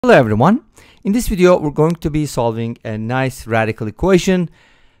Hello everyone, in this video we're going to be solving a nice radical equation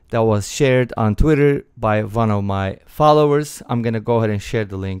that was shared on Twitter by one of my followers. I'm going to go ahead and share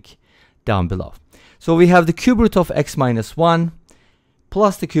the link down below. So we have the cube root of x minus 1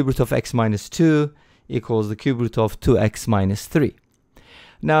 plus the cube root of x minus 2 equals the cube root of 2x minus 3.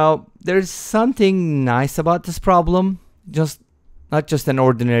 Now there's something nice about this problem, not just an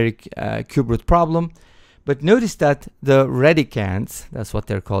ordinary cube root problem. But notice that the radicands, that's what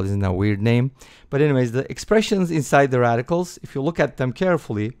they're called, isn't that a weird name? But anyways, the expressions inside the radicals, if you look at them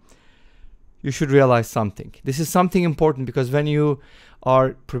carefully, you should realize something. This is something important because when you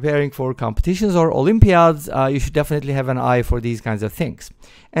are preparing for competitions or Olympiads, you should definitely have an eye for these kinds of things.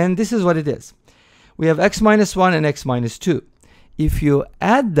 And this is what it is. We have x minus 1 and x minus 2. If you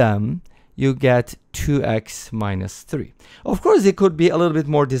add them, you get 2x minus 3. Of course, it could be a little bit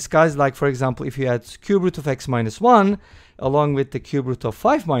more disguised, like for example, if you add cube root of x minus 1 along with the cube root of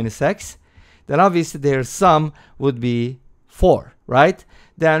 5 minus x, then obviously their sum would be 4, right?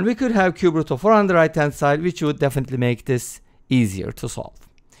 Then we could have cube root of 4 on the right hand side, which would definitely make this easier to solve.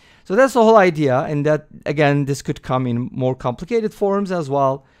 So that's the whole idea, and that again, this could come in more complicated forms as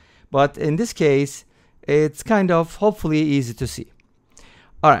well, but in this case, it's kind of hopefully easy to see.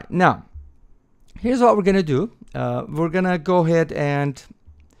 All right, now here's what we're going to do. We're going to go ahead and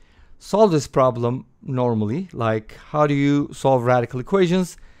solve this problem normally. Like, how do you solve radical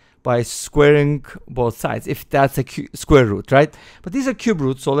equations? By squaring both sides, if that's a square root, right? But these are cube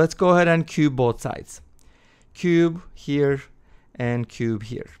roots, so let's go ahead and cube both sides. Cube here and cube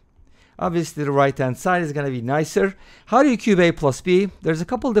here. Obviously, the right-hand side is going to be nicer. How do you cube a plus b? There's a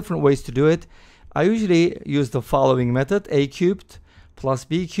couple different ways to do it. I usually use the following method: a cubed plus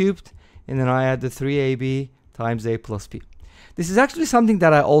b cubed, and then I add the 3ab times a plus b. This is actually something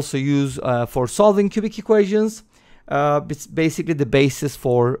that I also use for solving cubic equations. It's basically the basis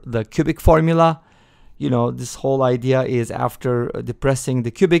for the cubic formula. You know, this whole idea is after depressing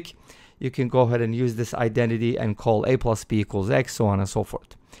the cubic, you can go ahead and use this identity and call a plus b equals x, so on and so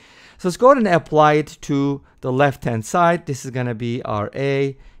forth. So let's go ahead and apply it to the left-hand side. This is going to be our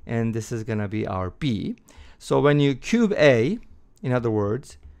a, and this is going to be our b. So when you cube a, in other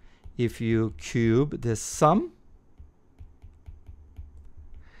words, if you cube this sum,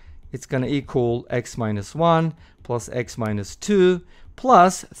 it's going to equal x minus 1 plus x minus 2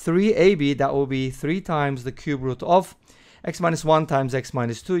 plus 3ab. That will be 3 times the cube root of x minus 1 times x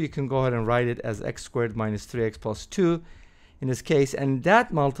minus 2. You can go ahead and write it as x squared minus 3x plus 2 in this case. And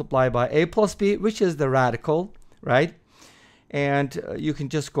that multiplied by a plus b, which is the radical, right? And you can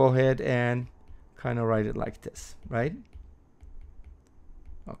just go ahead and kind of write it like this, right?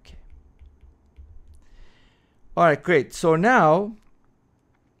 Okay. All right, great. So now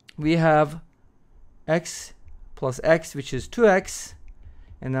we have x plus x, which is 2x,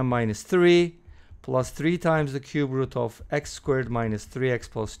 and then minus 3, plus 3 times the cube root of x squared minus 3x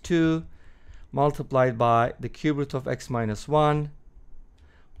plus 2, multiplied by the cube root of x minus 1,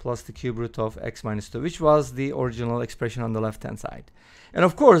 plus the cube root of x minus 2, which was the original expression on the left-hand side. And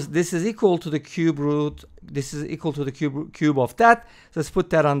of course, this is equal to the cube root, this is equal to the cube of that. So let's put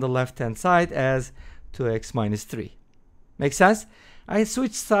that on the left-hand side as 2x minus 3. Make sense? I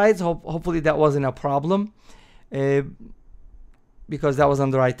switched sides. Hopefully that wasn't a problem because that was on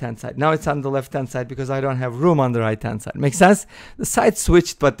the right-hand side. Now it's on the left-hand side because I don't have room on the right-hand side. Make sense? The side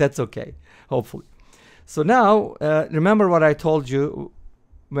switched, but that's okay, hopefully. So now, remember what I told you.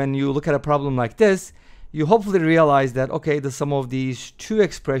 When you look at a problem like this, you hopefully realize that, okay, the sum of these two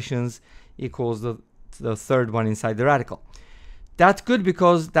expressions equals the third one inside the radical. That's good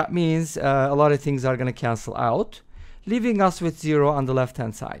because that means a lot of things are going to cancel out, leaving us with 0 on the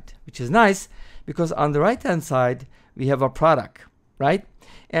left-hand side, which is nice because on the right-hand side, we have a product, right?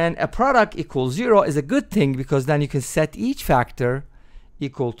 And a product equals 0 is a good thing because then you can set each factor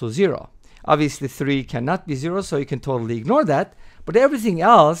equal to 0. Obviously, 3 cannot be 0, so you can totally ignore that. But everything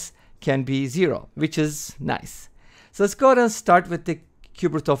else can be 0, which is nice. So let's go ahead and start with the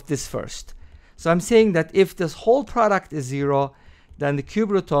cube root of this first. So I'm saying that if this whole product is 0, then the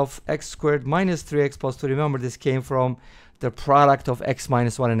cube root of x squared minus 3x plus 2, remember this came from the product of x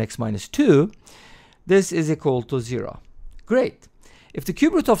minus 1 and x minus 2, this is equal to 0. Great. If the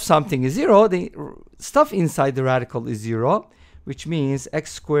cube root of something is 0, the stuff inside the radical is 0, which means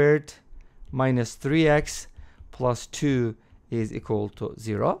x squared minus 3x plus 2 is equal to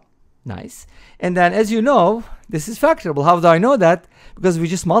 0. Nice. And then, as you know, this is factorable. How do I know that? Because we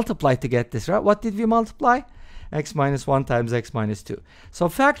just multiplied to get this, right? What did we multiply? X minus 1 times x minus 2. So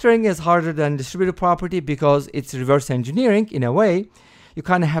factoring is harder than distributive property because it's reverse engineering in a way. You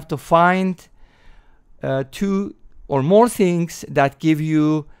kind of have to find two or more things that give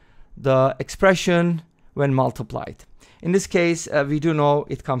you the expression when multiplied. In this case, we do know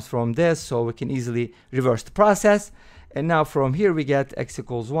it comes from this, so we can easily reverse the process. And now from here we get x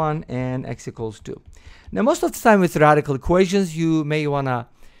equals 1 and x equals 2. Now most of the time with radical equations, you may want to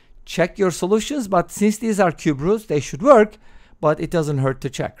check your solutions, but since these are cube roots, they should work, but it doesn't hurt to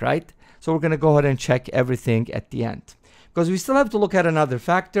check, right? So we're going to go ahead and check everything at the end, because we still have to look at another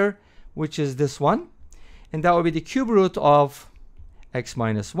factor, which is this one, and that will be the cube root of x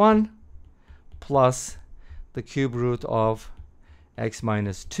minus 1 plus the cube root of x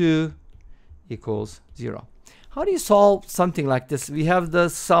minus 2 equals 0. How do you solve something like this? We have the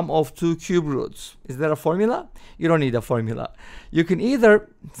sum of two cube roots. Is there a formula? You don't need a formula. You can either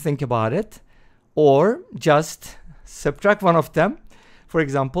think about it or just subtract one of them. For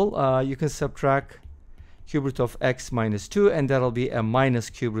example, you can subtract cube root of x minus 2, and that'll be a minus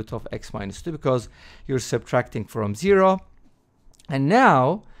cube root of x minus 2 because you're subtracting from 0. And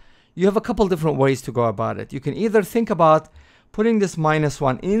now you have a couple different ways to go about it. You can either think about putting this minus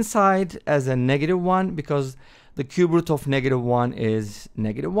 1 inside as a negative 1 because the cube root of negative 1 is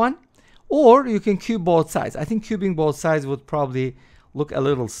negative 1, or you can cube both sides. I think cubing both sides would probably look a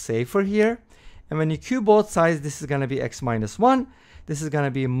little safer here. And when you cube both sides, this is going to be x minus 1. This is going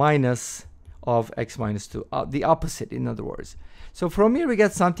to be minus of x minus 2, the opposite, in other words. So from here we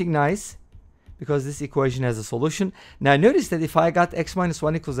get something nice because this equation has a solution. Now notice that if I got x minus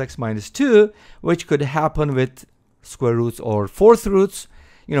 1 equals x minus 2, which could happen with square roots or fourth roots,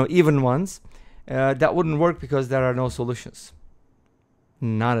 you know, even ones, that wouldn't work because there are no solutions.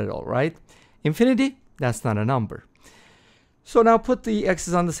 Not at all, right? Infinity, that's not a number. So now put the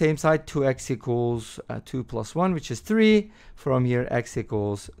x's on the same side. 2x equals 2 plus 1, which is 3. From here, x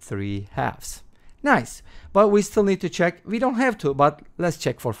equals 3 halves. Nice. But we still need to check. We don't have to, but let's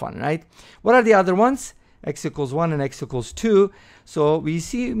check for fun, right? What are the other ones? X equals 1 and x equals 2. So we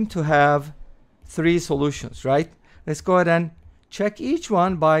seem to have 3 solutions, right? Let's go ahead and check each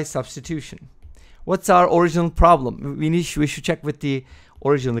one by substitution. What's our original problem? We should check with the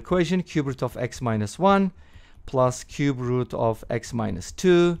original equation. Cube root of x minus 1 plus cube root of x minus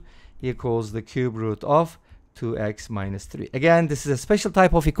 2 equals the cube root of 2x minus 3. Again, this is a special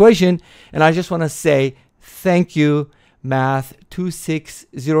type of equation, and I just want to say thank you, math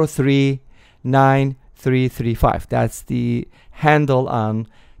 26039335. That's the handle on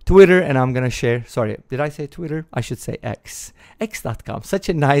Twitter, and I'm going to share, sorry, did I say Twitter? I should say X. X.com. Such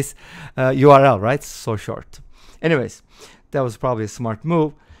a nice URL, right? So short. Anyways, that was probably a smart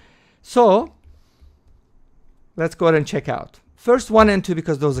move. So let's go ahead and check out. First 1 and 2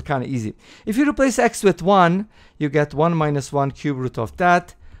 because those are kind of easy. If you replace x with 1, you get 1 minus 1 cube root of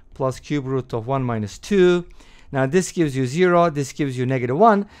that plus cube root of 1 minus 2. Now this gives you 0, this gives you negative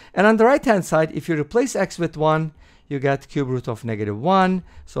 1. And on the right hand side, if you replace x with 1, you get cube root of negative 1.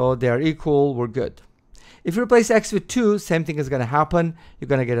 So they are equal, we're good. If you replace x with 2, same thing is going to happen. You're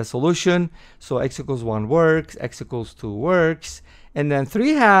going to get a solution. So x equals 1 works, x equals 2 works. And then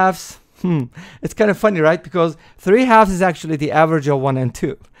 3 halves, it's kind of funny, right? Because 3 halves is actually the average of 1 and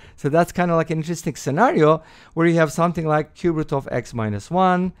 2. So that's kind of like an interesting scenario where you have something like cube root of x minus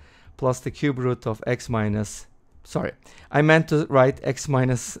 1 plus the cube root of x minus, sorry, I meant to write x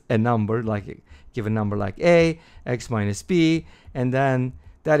minus a number, like give a number like a, x minus b, and then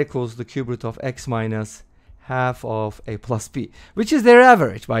that equals the cube root of x minus half of a plus b, which is their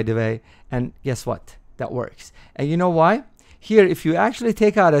average, by the way. And guess what? That works. And you know why? Here, if you actually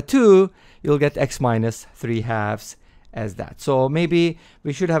take out a 2, you'll get x minus 3 halves as that. So maybe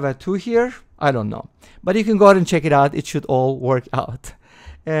we should have a 2 here. I don't know. But you can go ahead and check it out. It should all work out.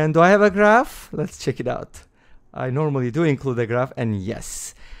 And do I have a graph? Let's check it out. I normally do include a graph. And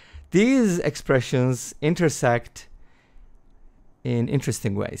yes, these expressions intersect in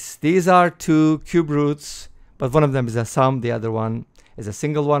interesting ways. These are two cube roots, but one of them is a sum. The other one is a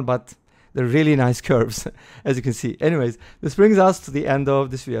single one, but they're really nice curves, as you can see. Anyways, this brings us to the end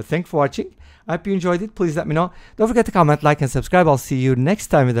of this video. Thanks for watching. I hope you enjoyed it. Please let me know. Don't forget to comment, like, and subscribe. I'll see you next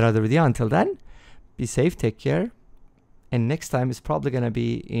time with another video. Until then, be safe, take care. And next time is probably going to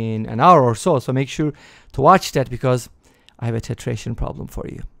be in an hour or so. So make sure to watch that because I have a titration problem for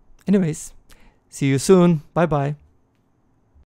you. Anyways, see you soon. Bye-bye.